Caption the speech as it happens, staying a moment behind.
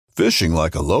Fishing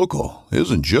like a local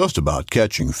isn't just about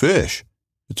catching fish.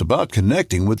 It's about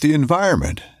connecting with the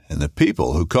environment and the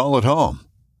people who call it home.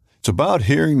 It's about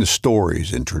hearing the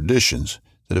stories and traditions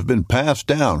that have been passed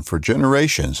down for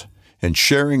generations and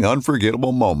sharing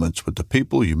unforgettable moments with the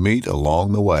people you meet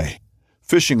along the way.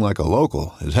 Fishing like a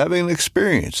local is having an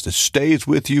experience that stays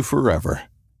with you forever.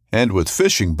 And with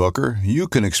Fishing Booker, you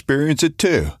can experience it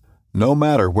too, no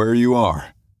matter where you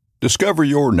are. Discover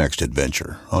your next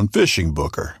adventure on Fishing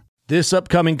Booker. This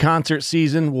upcoming concert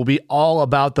season will be all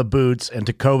about the boots, and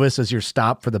Tecovas is your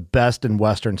stop for the best in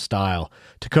Western style.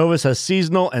 Tecovas has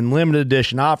seasonal and limited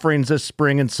edition offerings this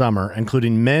spring and summer,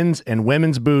 including men's and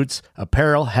women's boots,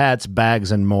 apparel, hats,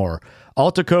 bags, and more.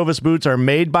 All Tecovas boots are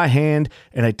made by hand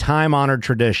in a time-honored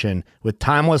tradition with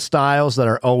timeless styles that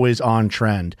are always on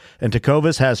trend. And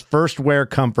Tecovas has first wear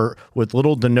comfort with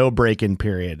little to no break-in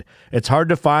period. It's hard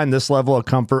to find this level of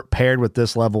comfort paired with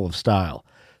this level of style.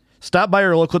 Stop by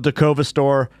your local Tecovas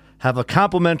store, have a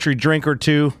complimentary drink or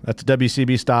two, that's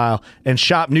WCB style, and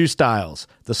shop new styles.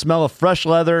 The smell of fresh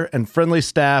leather and friendly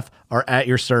staff are at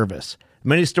your service.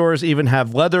 Many stores even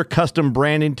have leather custom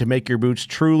branding to make your boots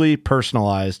truly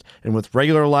personalized. And with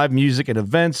regular live music and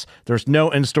events, there's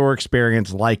no in-store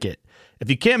experience like it.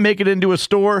 If you can't make it into a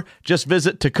store, just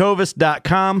visit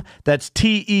tecovas.com. That's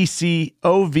TECOVAS.com.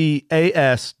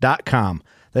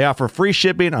 They offer free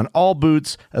shipping on all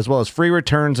boots, as well as free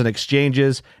returns and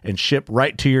exchanges, and ship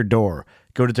right to your door.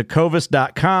 Go to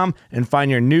tecovas.com and find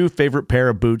your new favorite pair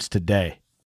of boots today.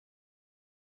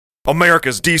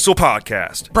 America's Diesel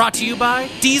Podcast. Brought to you by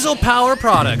Diesel Power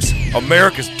Products.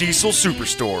 America's Diesel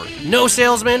Superstore. No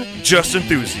salesman, Just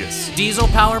enthusiasts.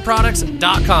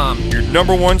 DieselPowerProducts.com. Your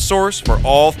number one source for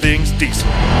all things diesel.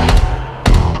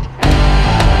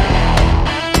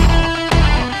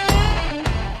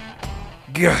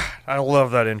 God, I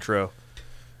love that intro.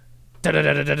 I don't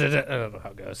know how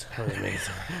it goes. That was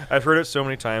amazing. I've heard it so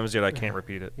many times, yet I can't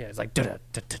repeat it. Yeah, it's like it's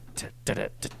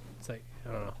like,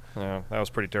 I don't know. Yeah, that was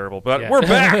pretty terrible. But Yeah. we're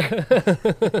back.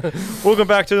 Welcome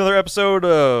back to another episode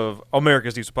of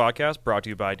America's Diesel Podcast, brought to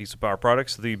you by Diesel Power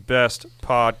Products, the best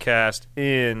podcast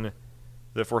in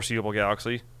the foreseeable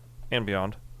galaxy and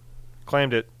beyond.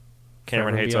 Claimed it.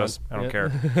 Cameron hates us. I don't care.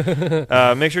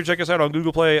 Make sure to check us out on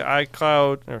Google Play,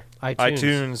 iCloud,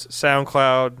 iTunes,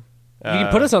 SoundCloud. You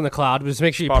can put us on the cloud, but just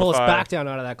make sure you pull us Spotify. back down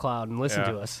out of that cloud and listen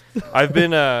to us. I've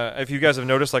been, if you guys have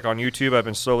noticed, like on YouTube, I've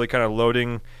been slowly kind of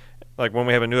loading. Like when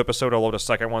we have a new episode, I'll load a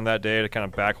second one that day to kind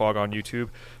of backlog on YouTube.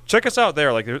 Check us out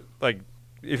there. Like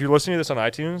if you're listening to this on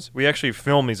iTunes, we actually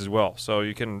film these as well, so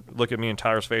you can look at me and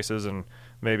Tyler's faces, and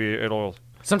maybe it'll.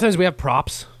 Sometimes we have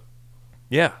props.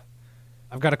 Yeah.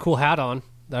 I've got a cool hat on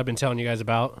that I've been telling you guys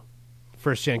about.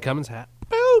 First Gen Cummins hat.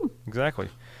 Boom. Exactly.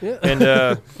 Yeah.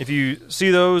 And if you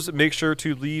see those, make sure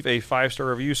to leave a 5-star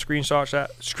review. Screenshot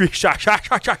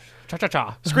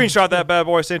that bad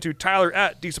boy, send to Tyler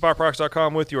at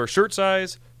dieselpowerproducts.com with your shirt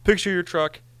size, picture of your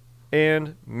truck,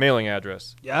 and mailing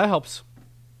address. Yeah, that helps.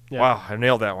 Yeah. Wow, I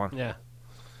nailed that one. Yeah.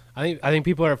 I think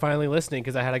people are finally listening,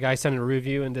 because I had a guy send a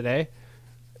review in today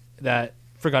that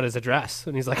forgot his address.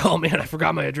 And he's like, oh, man, I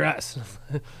forgot my address.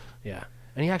 Yeah.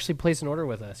 And he actually placed an order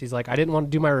with us. He's like, I didn't want to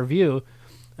do my review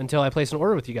until I placed an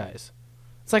order with you guys.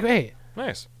 It's like, hey.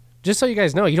 Nice. Just so you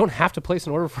guys know, you don't have to place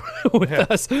an order with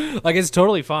us. Like, it's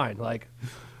totally fine. Like,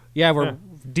 yeah, we're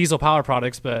Diesel Power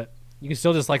Products, but you can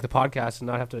still just like the podcast and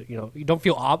not have to, you don't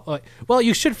feel, well,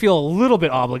 you should feel a little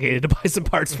bit obligated to buy some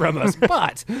parts from us,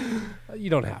 but you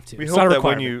don't have to. We It's hope not a that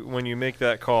requirement. when you make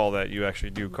that call that you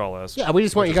actually do call us. Yeah, we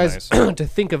just want you guys nice. to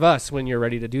think of us when you're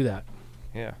ready to do that.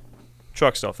 Yeah.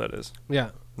 Truck stuff, that is.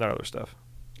 Yeah. Not other stuff.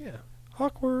 Yeah.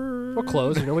 Awkward. Or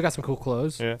clothes. We got some cool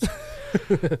clothes. Yeah.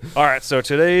 All right, so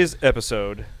today's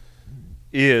episode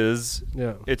is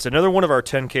it's another one of our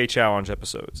 10K challenge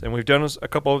episodes, and we've done a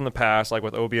couple of them in the past, like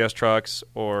with OBS trucks,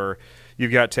 or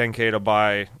you've got 10K to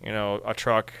buy a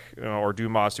truck, or do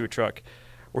mods to a truck.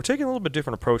 We're taking a little bit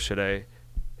different approach today,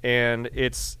 and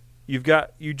it's you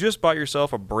just bought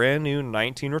yourself a brand new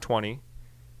 19 or 20,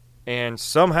 and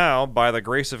somehow, by the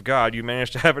grace of God, you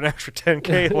managed to have an extra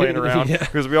 10K laying around,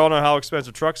 because we all know how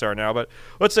expensive trucks are now. But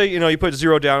let's say you put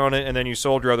zero down on it, and then you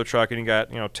sold your other truck, and you got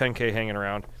 10K hanging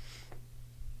around.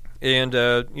 And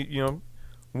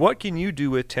what can you do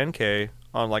with 10K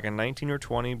on like a 19 or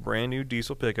 20 brand new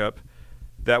diesel pickup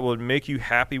that would make you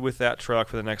happy with that truck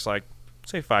for the next, like,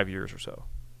 say 5 years or so?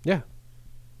 Yeah.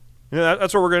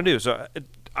 That's what we're going to do. So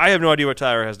I have no idea what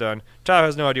Tyler has done. Tyler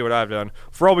has no idea what I've done.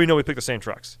 For all we know, we picked the same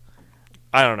trucks.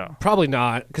 I don't know. Probably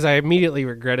not, because I immediately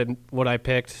regretted what I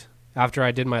picked after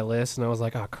I did my list, and I was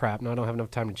like, oh, crap, no, I don't have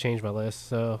enough time to change my list.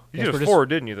 So You did a Ford,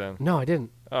 didn't you, then? No, I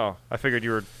didn't. Oh, I figured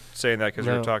you were saying that because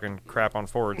we were talking crap on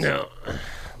Fords. No.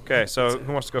 Okay, so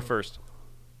who wants to go first?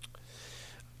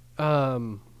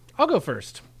 I'll go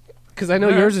first because I know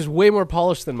yours is way more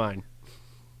polished than mine.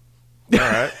 All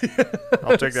right.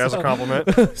 I'll take that as a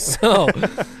compliment. So,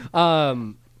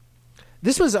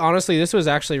 this was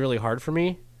actually really hard for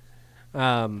me.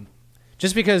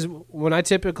 Just because when I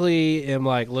typically am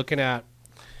like looking at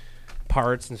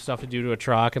parts and stuff to do to a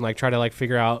truck and like try to like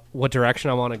figure out what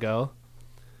direction I want to go,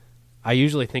 I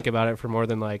usually think about it for more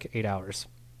than like 8 hours.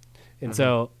 And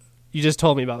so you just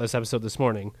told me about this episode this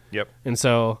morning. Yep. And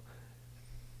so,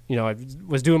 I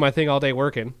was doing my thing all day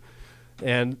working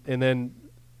and then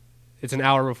it's an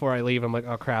hour before I leave. I'm like,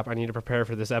 oh crap, I need to prepare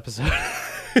for this episode.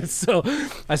 So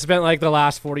I spent like the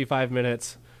last 45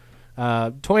 minutes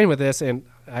toying with this, and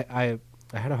I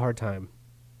had a hard time.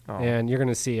 Oh. And you're going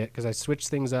to see it because I switched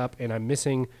things up, and I'm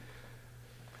missing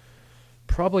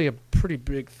probably a pretty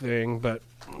big thing, but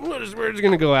we're just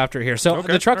going to go after here. So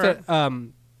the truck that,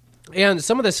 and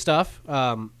some of this stuff,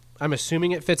 I'm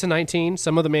assuming it fits a 19.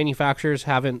 Some of the manufacturers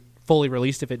haven't fully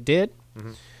released if it did,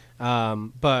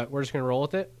 but we're just going to roll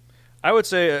with it. I would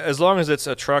say as long as it's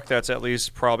a truck that's at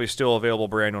least probably still available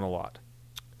brand new on a lot.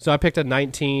 So I picked a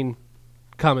 19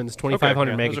 Cummins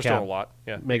 2500 mega cab. Still a lot.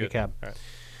 Yeah, mega cab. Right.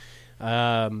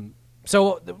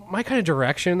 So my kind of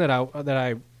direction that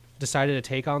I decided to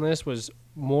take on this was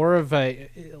more of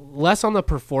less on the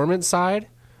performance side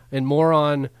and more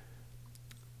on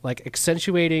like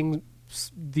accentuating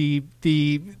the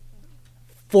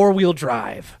 4-wheel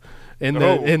drive and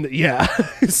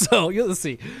so let's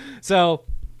see. So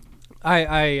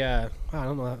I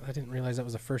don't know. I didn't realize that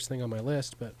was the first thing on my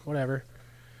list, but whatever.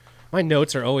 My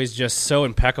notes are always just so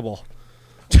impeccable.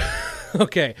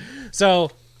 Okay, so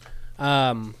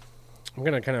I'm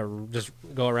gonna kind of just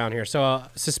go around here. So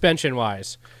suspension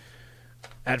wise,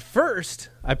 at first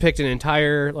I picked an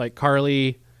entire like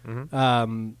Carly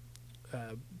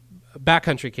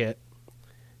backcountry kit,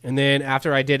 and then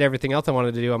after I did everything else I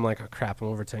wanted to do, I'm like, oh crap, I'm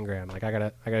over $10,000. Like I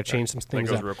gotta change some things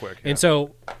that goes up real quick. And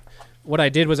so what I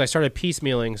did was I started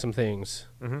piecemealing some things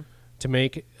to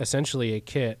make essentially a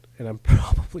kit, and I'm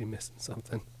probably missing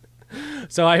something.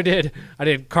 So I did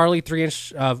Carly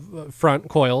 3-inch front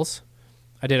coils.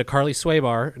 I did a Carly sway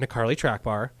bar and a Carly track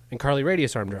bar and Carly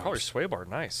radius arm drops. Carly sway bar,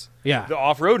 nice. Yeah. The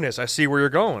off-roadness, I see where you're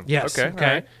going. Yes. Okay.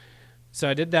 Right. So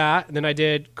I did that, and then I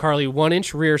did Carly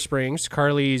 1-inch rear springs,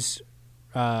 Carly's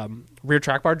rear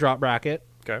track bar drop bracket.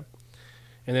 Okay.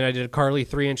 And then I did Carly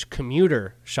 3-inch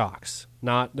commuter shocks,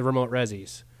 not the remote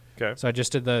resis. Okay. So I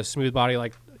just did the smooth body,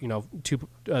 like the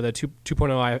 2.0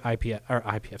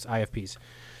 IFPs.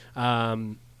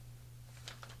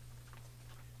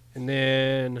 And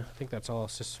then I think that's all.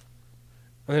 It's just,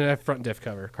 and then I have front diff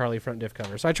cover, Carly front diff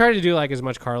cover. So I try to do like as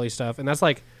much Carly stuff, and that's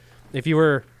like if you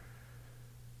were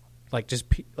like just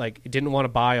didn't want to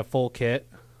buy a full kit,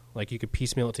 like you could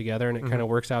piecemeal it together, and it kind of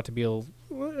works out to be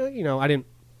I didn't.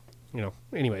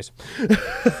 Anyways.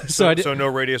 So I did. So no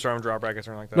radius arm drop brackets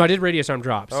or anything like that? No, I did radius arm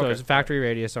drops. Okay. So it was factory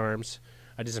radius arms.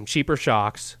 I did some cheaper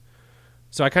shocks.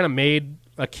 So I kind of made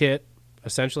a kit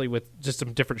essentially with just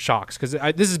some different shocks because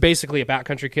this is basically a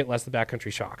backcountry kit less the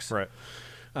backcountry shocks. Right.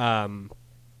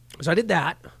 So I did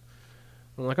that.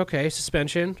 I'm like, okay,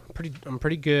 suspension, I'm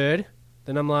pretty good.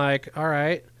 Then I'm like, all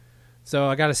right. So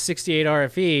I got a 68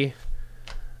 RFE.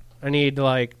 I need to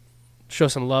like show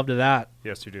some love to that.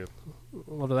 Yes, you do.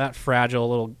 Love to that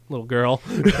fragile little girl.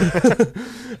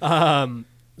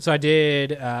 So I did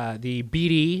the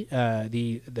BD,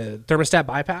 the thermostat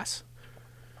bypass.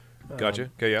 Gotcha.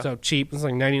 Okay, yeah. So cheap. It's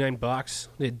like $99.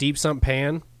 The deep sump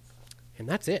pan, and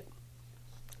that's it.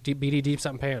 BD deep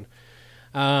sump pan.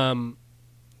 Then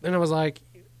I was like,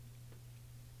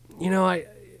 moving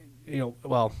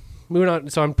on.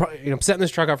 So I'm setting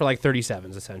this truck up for like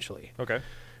 37s essentially. Okay.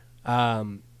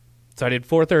 So I did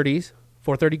 430s,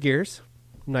 430 gears,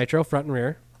 nitro front and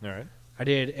rear. All right. I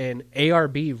did an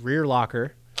ARB rear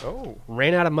locker. Oh.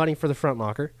 Ran out of money for the front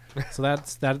locker, so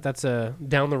that's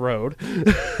down the road.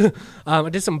 I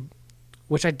did some,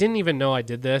 which I didn't even know I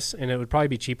did this, and it would probably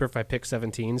be cheaper if I picked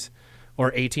 17s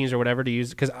or 18s or whatever to use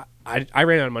because I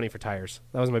ran out of money for tires.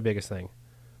 That was my biggest thing.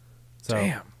 So,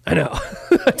 damn. I know.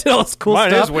 I did all this cool Mine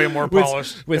stuff. is way more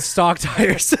polished. With stock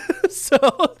tires. So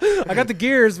I got the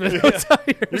gears, but no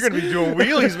tires. You're going to be doing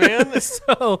wheelies, man.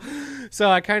 So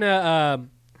I kind of...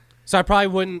 So I probably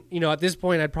wouldn't, at this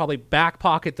point, I'd probably back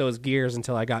pocket those gears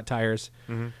until I got tires,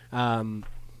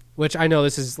 which I know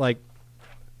this is like,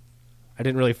 I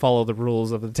didn't really follow the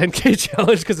rules of the 10K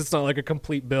challenge because it's not like a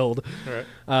complete build. All right.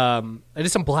 I did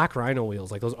some black Rhino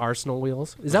wheels, like those Arsenal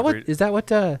wheels. Is that what?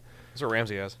 That's what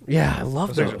Ramsey has. Yeah, I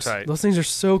love those. Things are tight. Those things are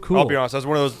so cool. I'll be honest. That's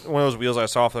one of those wheels I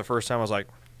saw for the first time. I was like,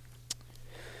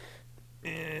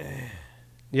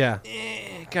 Yeah.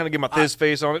 Kind of get my this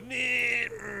face on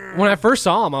it. When I first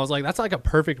saw them, I was like, that's like a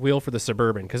perfect wheel for the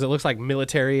Suburban because it looks like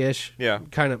military-ish. Yeah.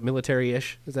 Kind of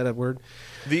military-ish. Is that a word?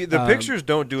 The pictures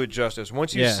don't do it justice.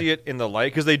 Once you see it in the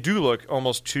light, because they do look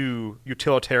almost too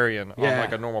utilitarian on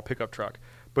like a normal pickup truck.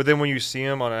 But then when you see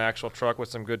them on an actual truck with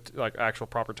some good, like actual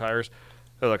proper tires,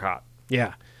 they look hot.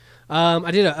 Yeah.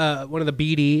 I did one of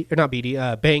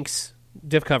the Banks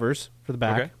diff covers for the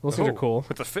back. Okay. Those things are cool.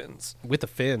 With the fins. With the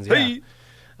fins, yeah. Hey.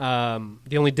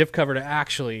 The only diff cover to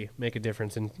actually make a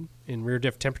difference in rear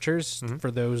diff temperatures for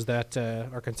those that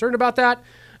are concerned about that.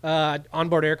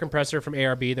 Onboard air compressor from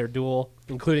ARB, they're dual,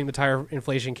 including the tire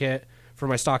inflation kit for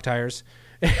my stock tires.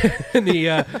 And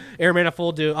the air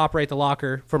manifold to operate the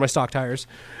locker for my stock tires.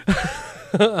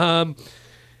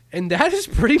 And that is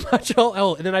pretty much all.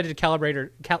 Oh, and then I did calibrated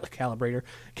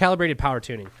power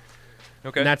tuning.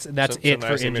 Okay, and that's it for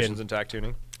nice engine emissions and tack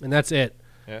tuning. And that's it.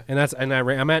 Yeah, and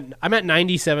I'm at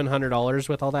 $9,700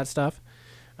 with all that stuff.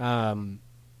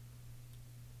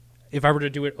 If I were to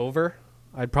do it over,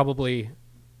 I'd probably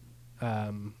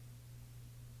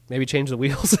maybe change the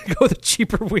wheels and go with a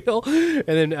cheaper wheel, and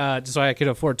then just so I could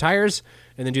afford tires,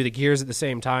 and then do the gears at the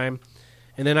same time.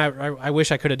 And then I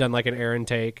wish I could have done like an air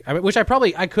intake. Which I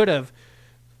could have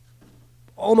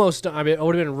almost. I mean, it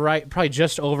would have been probably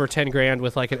just over $10,000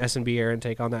 with like an S&B air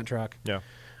intake on that truck. Yeah.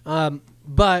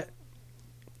 But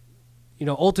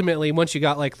ultimately, once you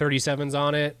got like 37s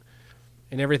on it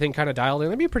and everything kind of dialed in,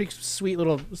 that'd be a pretty sweet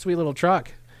little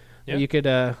truck. Yeah. That you could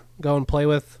go and play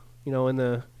with. In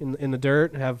the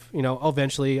dirt. Have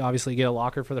eventually obviously get a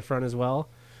locker for the front as well,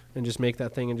 and just make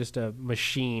that thing in just a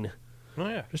machine. Oh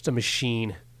yeah, just a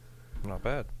machine. Not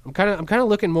bad. I'm kind of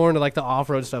looking more into like the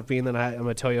off-road stuff, being that I'm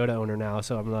a Toyota owner now.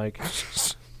 So I'm like,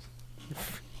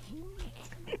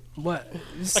 what?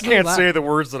 I can't say the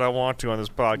words that I want to on this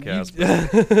podcast.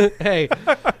 Hey,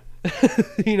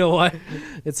 you know what?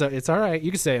 It's all right.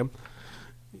 You can say them.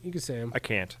 I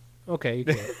can't. Okay, you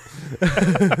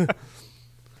can.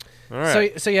 All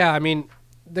right. So yeah, I mean,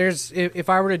 there's if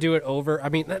I were to do it over, I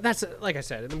mean, that's like I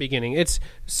said in the beginning, it's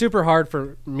super hard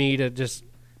for me to just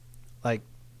like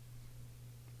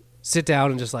sit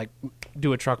down and just like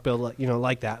do a truck build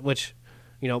like that, which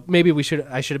maybe I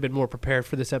should have been more prepared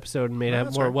for this episode and made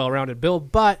a more well-rounded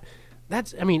build, but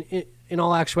that's, I mean, in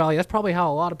all actuality, that's probably how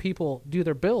a lot of people do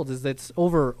their builds, is that's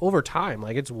over time.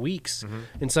 Like, it's weeks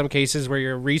in some cases where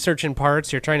you're researching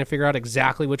parts, you're trying to figure out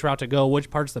exactly which route to go, which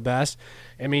part's the best.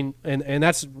 I mean, and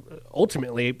that's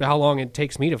ultimately how long it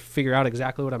takes me to figure out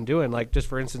exactly what I'm doing. Like, just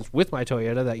for instance, with my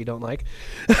Toyota that you don't like.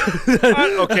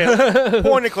 Okay,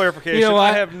 point of clarification.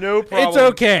 I have no problem. It's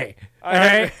okay. All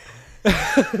right.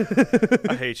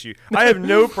 I hate you. I have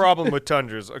no problem with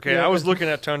Tundras. Okay, I was looking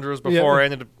at Tundras before I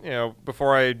ended up,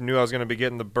 before I knew I was going to be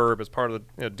getting the Burb as part of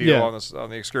the deal on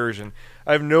the excursion.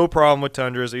 I have no problem with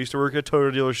Tundras. I used to work at a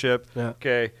Toyota dealership. Yeah.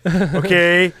 Okay.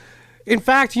 Okay. In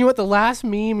fact, you know what? The last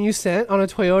meme you sent on a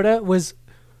Toyota was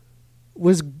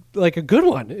like a good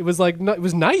one. It was like it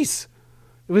was nice.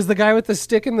 It was the guy with the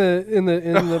stick in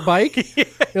the bike.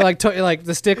 You're like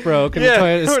the stick broke and the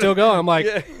Toyota is still going. I'm like.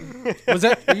 Yeah.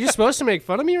 Are you supposed to make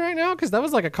fun of me right now? Because that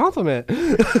was like a compliment.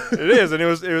 It is, and it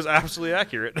was absolutely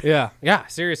accurate. Yeah,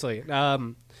 seriously.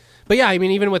 But yeah, I mean,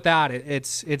 even with that,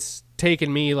 it's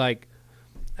taken me like,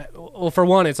 well, for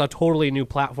one, it's a totally new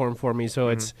platform for me. So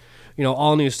it's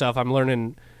all new stuff. I'm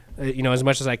learning as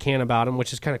much as I can about them,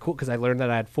 which is kind of cool because I learned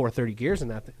that I had 430 gears in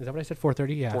that. Is that what I said?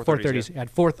 430? Yeah, 430s.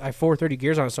 I have 430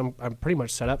 gears on it, so I'm pretty much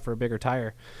set up for a bigger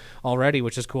tire already,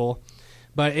 which is cool.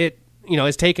 But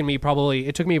it's taken me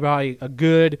it took me probably a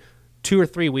good 2 or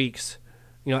 3 weeks,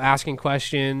 asking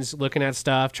questions, looking at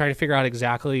stuff, trying to figure out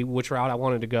exactly which route I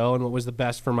wanted to go and what was the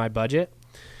best for my budget.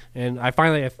 And I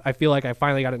feel like I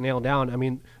finally got it nailed down. I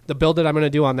mean, the build that I'm going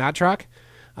to do on that truck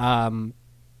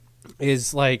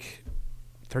is like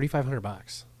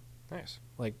 $3,500. Nice.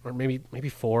 Like, or maybe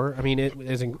 $4. I mean, it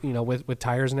is, with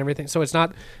tires and everything. So it's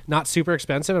not super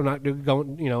expensive. I'm not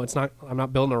going, I'm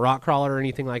not building a rock crawler or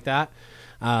anything like that.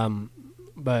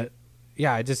 But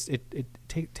yeah, it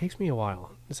takes me a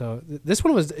while. So this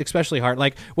one was especially hard.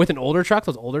 Like with an older truck,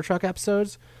 those older truck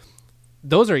episodes,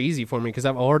 those are easy for me because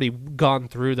I've already gone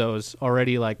through those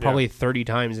already, like probably 30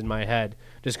 times in my head,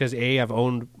 just because I've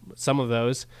owned some of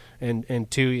those,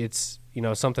 and 2, it's,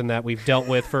 something that we've dealt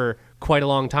with for quite a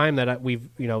long time, that we've,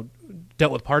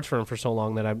 dealt with parts for so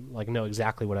long that I like know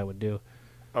exactly what I would do.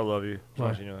 I love you. As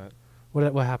long as you know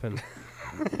that. What happened?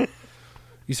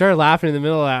 You started laughing in the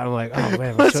middle of that. I'm like, oh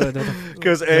man,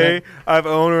 because I've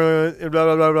owned blah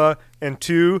blah blah blah, and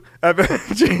 2, I've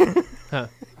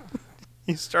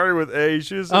You started with A. You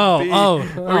should have said Oh, B.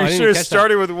 oh, Or I you didn't should have catch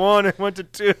started with 1 and went to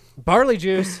 2. Barley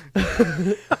juice.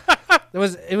 It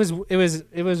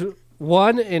was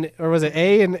 1 and or was it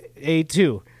A and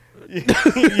A2?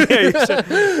 Yeah, you said,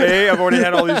 A, I've already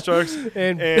had all these trucks.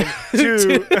 And, And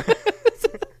 2,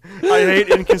 I hate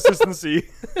inconsistency.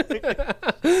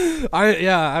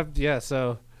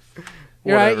 So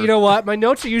you're right. Whatever. You know what? My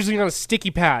notes are usually on a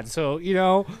sticky pad, so you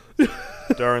know.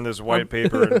 Darn this white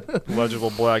paper and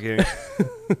legible black ink.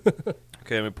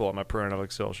 Okay, let me pull out my printout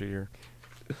Excel sheet here.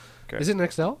 Okay. Is it an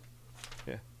Excel?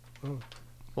 Yeah. A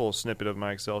little snippet of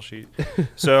my Excel sheet.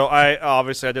 So I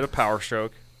did a Power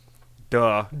Stroke.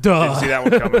 Duh. Didn't see that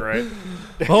one coming, right?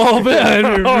 Oh man,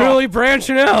 you're really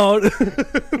branching out.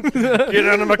 Get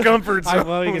out of my comfort zone.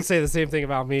 Well, you can say the same thing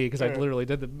about me because I literally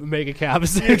did the mega cab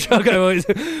truck.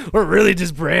 We're really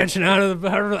just branching out of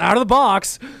the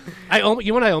box. You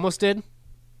know what I almost did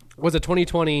was a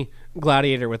 2020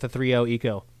 Gladiator with a 3.0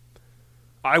 Eco.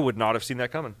 I would not have seen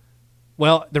that coming.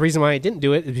 Well, the reason why I didn't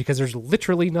do it is because there's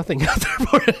literally nothing out there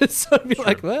for it. So I'd be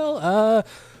like, well,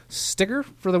 sticker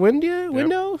for the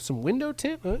window, some window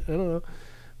tint. I don't know.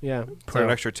 Yeah. Put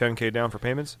an extra $10K down for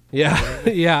payments. Yeah,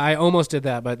 yeah. I almost did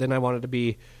that, but then I wanted to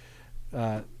be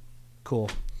cool.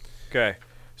 Okay,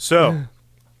 so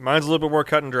mine's a little bit more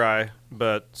cut and dry,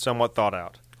 but somewhat thought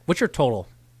out. What's your total?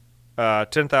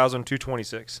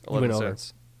 $10,226. You went 11 over.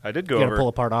 cents. I did go You gotta over. pull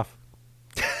a part off.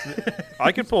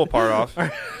 I could pull a part off.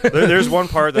 There's one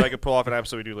part that I could pull off and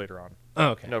absolutely do later on. Oh,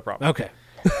 okay. No problem. Okay.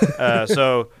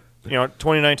 So,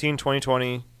 2019,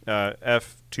 2020,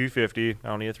 F250. I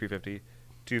don't need a 350.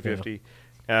 250.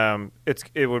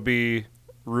 It would be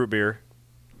root beer.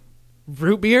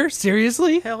 Root beer?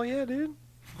 Seriously? Hell yeah, dude.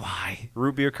 Why?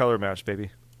 Root beer color match,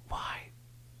 baby. Why?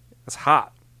 That's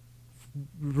hot.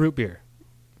 Root beer.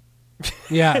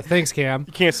 Yeah, thanks, Cam.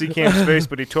 You can't see Cam's face,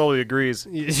 but he totally agrees.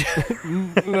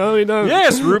 No, he doesn't.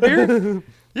 Yes, root beer.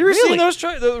 You ever seen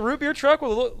the root beer truck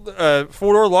with a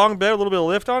 4-door long bed, a little bit of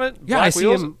lift on it? Yeah, Black I see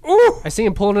wheels? him. Ooh! I see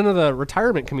him pulling into the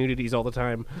retirement communities all the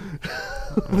time.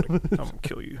 I'm gonna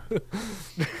kill you.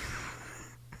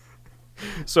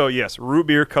 So yes, root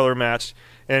beer color match,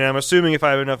 and I'm assuming if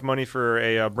I have enough money for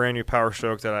a brand new Power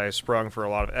Stroke that I sprung for a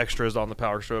lot of extras on the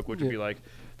Power Stroke, which would be like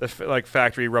the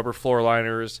factory rubber floor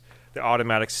liners, the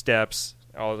automatic steps,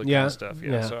 all of the kind of stuff.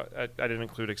 Yeah. So I didn't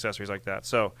include accessories like that.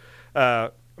 So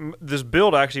this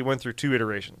build actually went through 2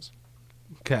 iterations.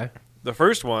 Okay. The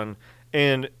first one,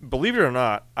 and believe it or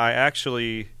not, I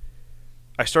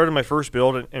started my first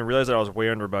build and realized that I was way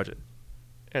under budget,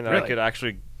 and that I could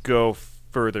actually go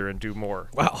further and do more.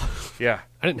 Wow. Yeah.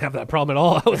 I didn't have that problem at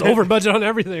all. I was over budget on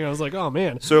everything. I was like, oh,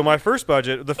 man. So my first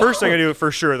budget, the first thing I knew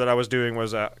for sure that I was doing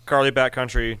was Carly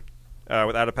backcountry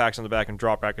with out-of-packs on the back and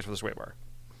drop brackets for the sway bar.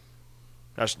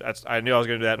 I knew I was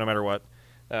going to do that no matter what.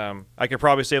 I could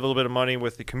probably save a little bit of money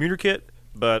with the commuter kit,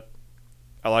 but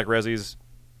I like Resi's.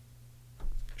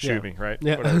 Shoot me, right?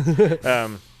 Yeah.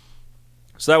 Whatever.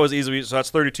 So that was easy. So that's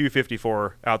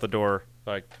 $32.54 out the door.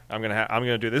 Like I'm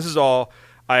gonna do this. Is all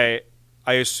I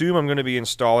assume I'm going to be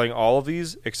installing all of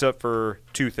these except for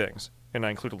 2 things, and I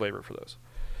included labor for those.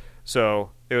 So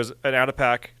it was an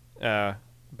out-of-pack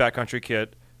backcountry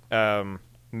kit,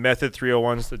 Method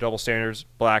 301s, the double standards,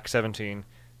 black 17.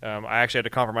 I actually had to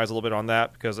compromise a little bit on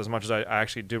that because as much as I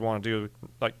actually did want to do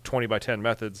like 20 by 10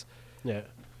 methods,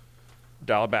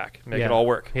 dial it back, make it all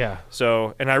work. Yeah.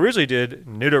 So, and I originally did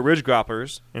Nitto Ridge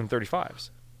Grapplers in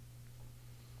 35s.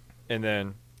 And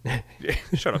then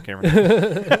shut up, Cameron.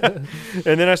 And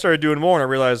then I started doing more, and I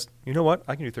realized, you know what?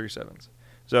 I can do 37s.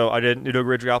 So I did Nitto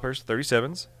Ridge Grapplers,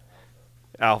 37s.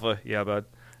 Alpha, yeah, bud.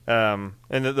 And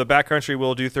the backcountry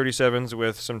will do 37s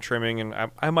with some trimming, and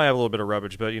I might have a little bit of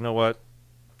rubbish, but you know what?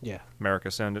 Yeah.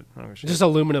 America, send it. Just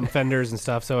aluminum fenders and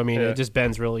stuff, so, I mean, it just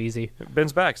bends real easy. It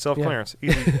bends back, self-clearance.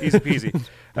 Easy peasy.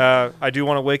 I do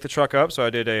want to wake the truck up, so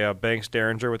I did a Banks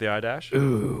Derringer with the iDash.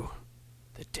 Ooh.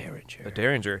 The Derringer. The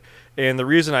Derringer. And the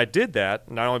reason I did that,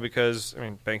 not only because,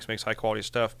 Banks makes high-quality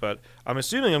stuff, but I'm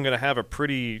assuming I'm going to have a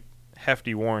pretty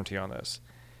hefty warranty on this.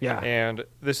 Yeah. And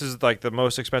this is like the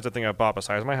most expensive thing I bought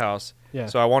besides my house. Yeah.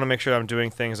 So I want to make sure I'm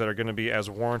doing things that are going to be as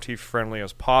warranty-friendly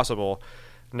as possible.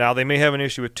 Now, they may have an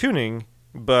issue with tuning,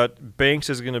 but Banks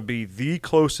is going to be the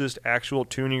closest actual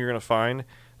tuning you're going to find.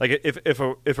 Like if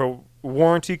a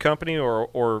warranty company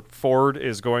or Ford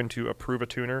is going to approve a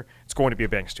tuner, it's going to be a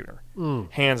Banks tuner,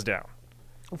 hands down.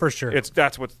 For sure.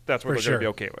 That's what they're going to be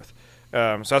okay with.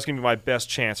 So that's going to be my best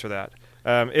chance for that.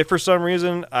 If for some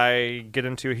reason I get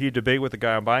into a heated debate with the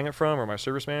guy I'm buying it from or my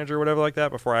service manager or whatever like that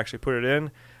before I actually put it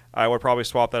in, I would probably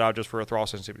swap that out just for a throttle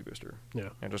sensitivity booster. Yeah.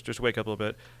 And just wake up a little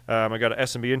bit. I got an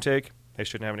S&B intake. They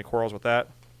shouldn't have any quarrels with that.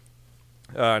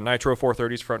 Nitro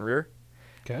 430s front and rear.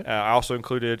 Okay. I also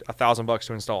included $1,000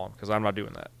 to install them because I'm not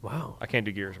doing that. Wow. I can't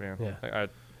do gears, man. Yeah.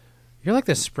 You're like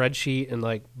the spreadsheet and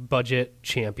like budget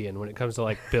champion when it comes to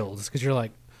like builds because you're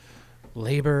like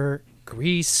labor,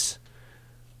 grease,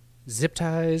 zip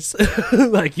ties.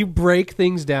 Like you break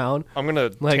things down. I'm gonna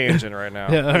tangent right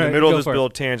now. Yeah, in all the right, middle of go this for it.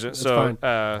 build tangent. That's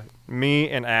So me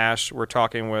and Ash were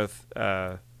talking with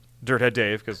Dirthead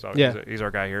Dave because he's our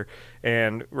guy here,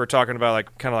 and we're talking about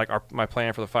like kind of like my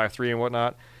plan for the 5.3 and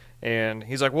whatnot. And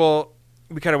he's like, well,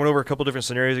 we kind of went over a couple different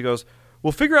scenarios. He goes,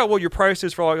 we'll figure out what your price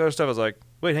is for all that other stuff. I was like,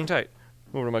 wait, hang tight.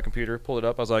 Moved to my computer, pulled it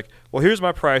up. I was like, well, here's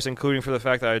my price, including for the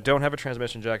fact that I don't have a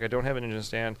transmission jack. I don't have an engine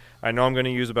stand. I know I'm going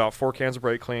to use about 4 cans of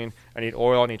brake clean. I need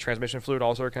oil. I need transmission fluid,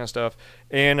 all sort of kind of stuff.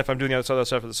 And if I'm doing the other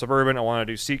stuff at the Suburban, I want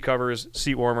to do seat covers,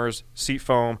 seat warmers, seat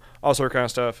foam, all sort of kind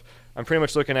of stuff. I'm pretty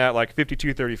much looking at like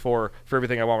 $52.34 for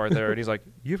everything I want right there. And he's like,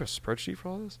 you have a spreadsheet for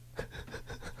all this?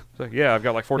 It's like, yeah, I've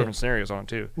got like 4 different scenarios on it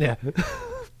too. Yeah.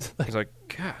 He's like,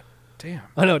 God damn.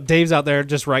 I know Dave's out there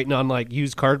just writing on like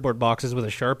used cardboard boxes with a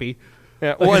Sharpie.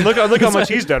 Yeah. Well, and look how much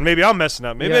he's done. Maybe I'm messing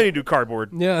up. Maybe I need to do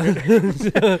cardboard.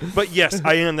 Yeah. But yes,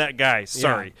 I am that guy.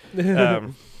 Sorry.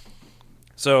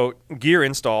 So gear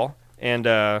install, and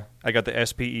I got the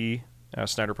SPE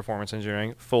Snyder Performance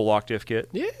Engineering full lock diff kit.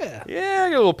 Yeah. Yeah, I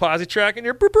got a little posi track in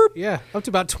here. Boop, boop. Yeah. Up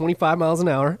to about 25 miles an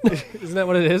hour. Isn't that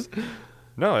what it is?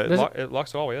 No, it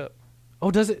locks it all the way up. Oh,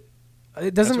 does it?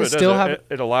 It That's doesn't what it still have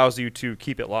it allows you to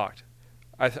keep it locked.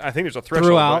 I think there's a threshold.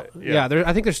 throughout? But, Yeah.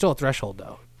 I think there's still a threshold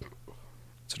though.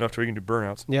 It's enough to where you can do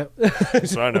burnouts. Yep.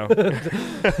 That's what I know.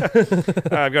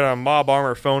 I've got a Mob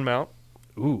Armor phone mount.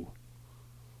 Ooh.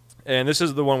 And this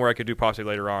is the one where I could do possibly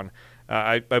later on.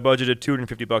 I budgeted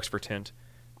 $250 for tint.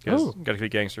 Oh. Got to be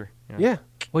gangster. You know? Yeah.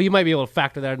 Well, you might be able to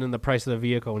factor that in the price of the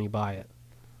vehicle when you buy it.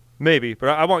 Maybe, but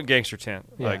I want gangster tint.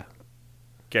 Yeah. Like,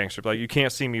 gangster. Like, you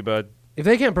can't see me, bud. If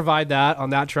they can't provide that on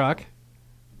that truck,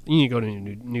 you need to go to a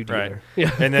new dealer. Right.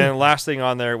 Yeah. And then last thing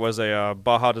on there was a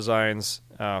Baja Designs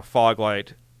fog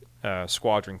light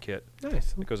squadron kit.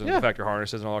 Nice. It goes into the factory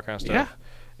harnesses and all that kind of stuff. Yeah.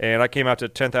 And I came out to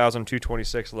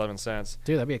 $10,226.11.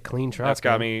 Dude, that'd be a clean truck. That's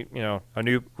got me, a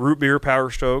new root beer Power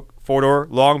Stroke, 4-door,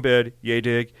 long bed, yay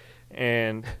dig,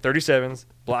 and 37s,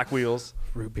 black wheels.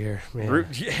 root beer. Man.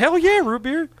 Hell yeah, root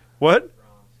beer. What?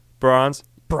 Bronze.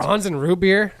 Bronze and root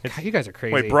beer? God, you guys are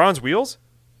crazy. Wait, bronze wheels?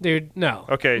 Dude, no.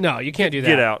 Okay. No, you can't do that.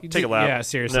 Get out. You Take a do- lap. Yeah,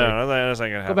 seriously. No, that's not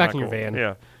going to happen. Go back Not in your cool. van.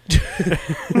 Yeah.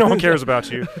 No one cares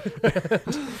about you.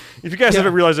 If you guys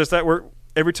haven't realized this,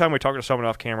 every time we talk to someone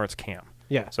off camera, it's Cam.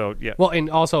 Yeah. So, yeah. Well, and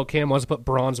also Cam wants to put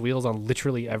bronze wheels on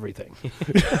literally everything.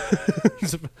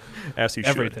 As he should.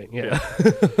 Everything, yeah.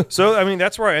 So, I mean,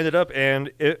 that's where I ended up.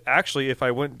 And actually, if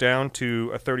I went down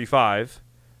to a 35,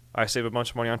 I save a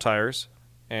bunch of money on tires.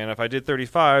 And if I did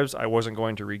 35s, I wasn't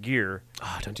going to re-gear.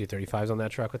 Oh, don't do 35s on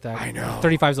that truck with that. I know.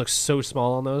 35s look so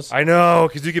small on those. I know,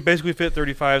 because you could basically fit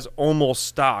 35s almost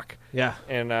stock. Yeah.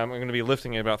 And I'm going to be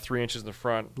lifting it about 3 inches in the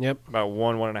front. Yep. About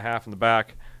 1.5 in the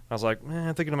back. I was like, man,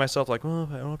 I'm thinking to myself, like, well,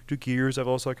 I don't have to do gears. I have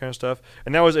all that kind of stuff.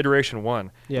 And that was iteration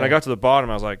 1. Yeah. And I got to the bottom.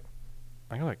 I was like,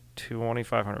 I got like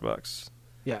 $2,500.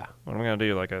 Yeah. What am I going to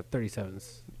do? Like a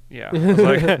 37s. Yeah. I was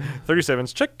like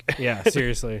 37s. Check. Yeah,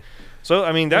 seriously. So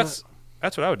I mean, that's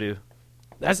what I would do.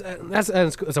 That's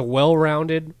it's a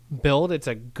well-rounded build. It's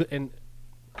a good and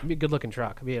it'd be a good-looking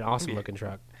truck. It'd be an awesome-looking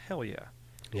truck. Hell yeah.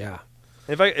 Yeah.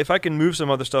 If I can move some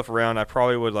other stuff around, I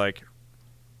probably would like.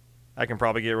 I can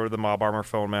probably get rid of the Mob Armor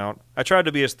phone mount. I tried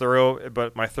to be as thorough,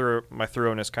 but my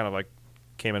thoroughness kind of like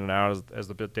came in and out as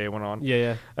the day went on.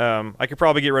 Yeah. I could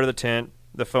probably get rid of the tent,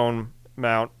 the phone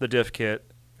mount, the diff kit,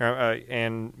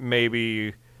 and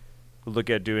maybe look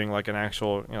at doing like an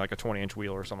actual, like a 20-inch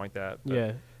wheel or something like that. But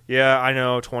Yeah. Yeah, I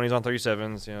know 20s on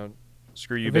 37s.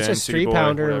 Screw you, If Ben. it's a City street boy,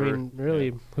 pounder, whatever. I mean, really,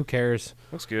 Yeah. who cares?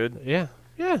 Looks good. Yeah.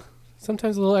 Yeah.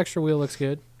 Sometimes a little extra wheel looks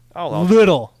good. I'll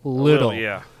Little.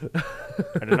 yeah.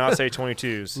 I did not say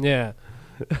 22s. Yeah.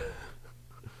 But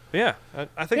yeah,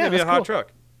 I think Yeah, that'd be a that's hot cool.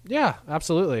 truck. Yeah,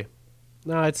 absolutely.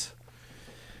 No, it's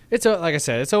like I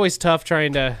said, it's always tough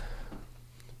trying to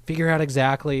figure out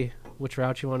exactly which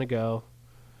route you want to go,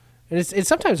 and it's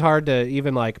sometimes hard to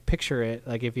even like picture it.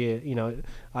 Like if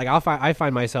like I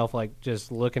find myself like just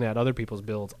looking at other people's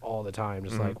builds all the time,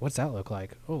 just like, what's that look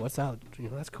like? Oh, what's that?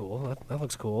 That's cool. That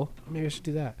looks cool. Maybe I should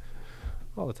do that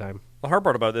all the time. The hard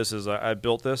part about this is I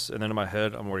built this, and then in my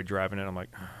head, I'm already driving it. I'm like,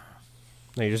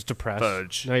 No, you're just depressed.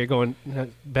 Fudge. No, you're going,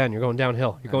 Ben. You're going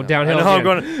downhill. You're going downhill. I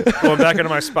know, I'm again. going back into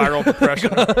my spiral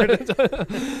depression.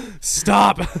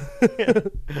 Stop.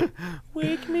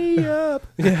 Wake me up.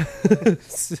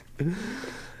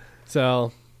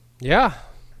 So, yeah,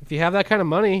 if you have that kind of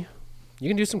money, you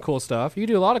can do some cool stuff. You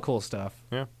can do a lot of cool stuff.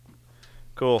 Yeah.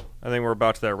 Cool. I think we're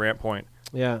about to that rant point.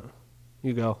 Yeah.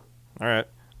 You go. All right.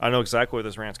 I know exactly what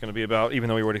this rant's going to be about, even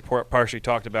though we already partially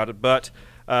talked about it. But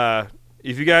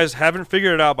if you guys haven't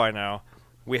figured it out by now,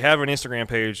 we have an Instagram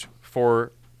page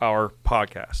for our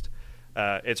podcast.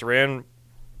 It's ran,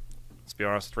 let's be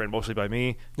honest, it's ran mostly by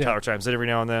me. Yeah. Tyler chimes in every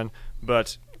now and then.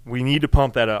 But we need to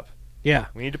pump that up. Yeah.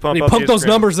 We need to pump those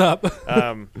numbers up.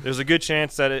 There's a good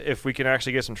chance that if we can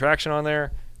actually get some traction on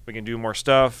there, we can do more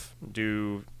stuff.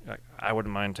 I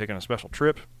wouldn't mind taking a special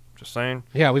trip. Just saying.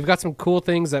 Yeah, we've got some cool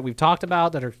things that we've talked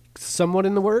about that are somewhat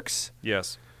in the works.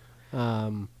 Yes.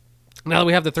 Now that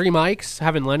we have the 3 mics,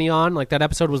 having Lenny on, like that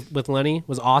episode with Lenny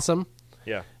was awesome.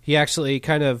 Yeah. He actually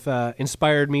kind of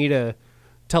inspired me to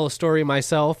tell a story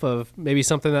myself of maybe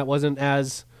something that wasn't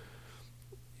as,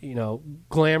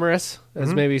 glamorous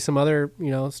as maybe some other,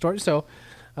 stories. So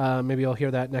maybe I'll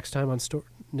hear that next time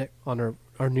on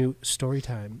our new story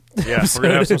time. Yeah, we're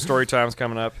gonna have some story times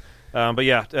coming up. But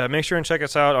yeah, make sure and check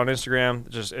us out on Instagram.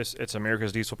 It's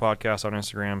America's Diesel Podcast on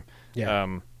Instagram.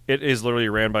 Yeah. It is literally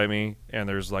ran by me, and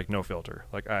there's like no filter.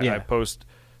 Like I post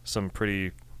some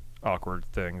pretty awkward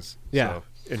things. Yeah.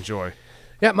 So enjoy.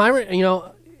 Yeah,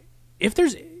 if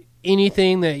there's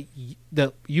anything that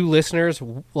you listeners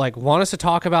like want us to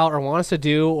talk about or want us to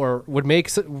do or would make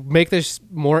this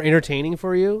more entertaining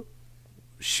for you,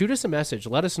 shoot us a message.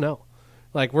 Let us know.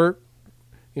 Like we're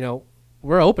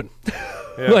open.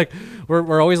 Yeah. Like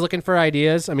we're always looking for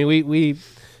ideas. I mean, we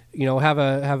have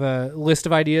a list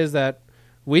of ideas that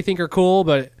we think are cool,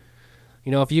 but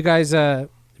if you guys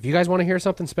want to hear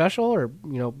something special or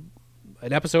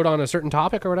an episode on a certain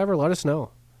topic or whatever, let us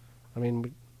know. I mean,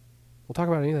 we'll talk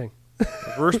about anything.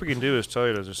 The worst we can do is tell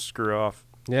you to just screw off.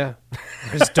 Yeah.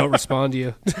 I just don't respond to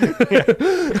you. And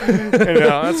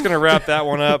that's going to wrap that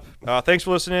one up. Thanks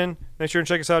for listening. Make sure and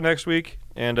check us out next week.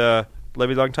 And love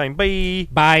you long time. Bye.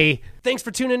 Bye. Thanks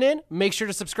for tuning in. Make sure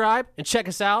to subscribe and check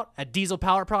us out at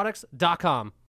dieselpowerproducts.com.